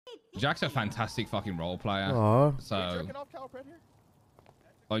Jack's a fantastic fucking role player. Aww. So,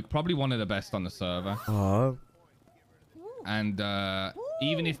 like, probably one of the best on the server. Aww. And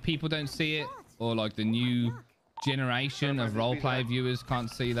even if people don't see it, or like the new generation of role play viewers can't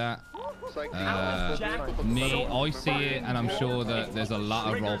see that, I see it, and I'm sure that there's a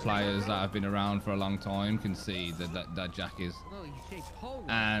lot of role players that have been around for a long time can see that Jack is.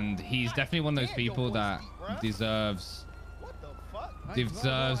 And he's definitely one of those people that deserves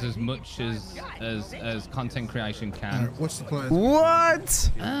as much as content creation can. Right, what's the plan?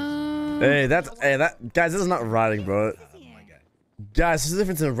 What? Hey, that guys, this is not riding, bro. Guys, there's a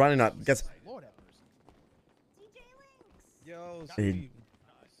difference in riding, not guys. Hey.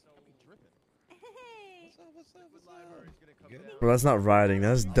 Bro, that's not riding.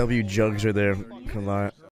 That's W Juggs right there. Can't lie.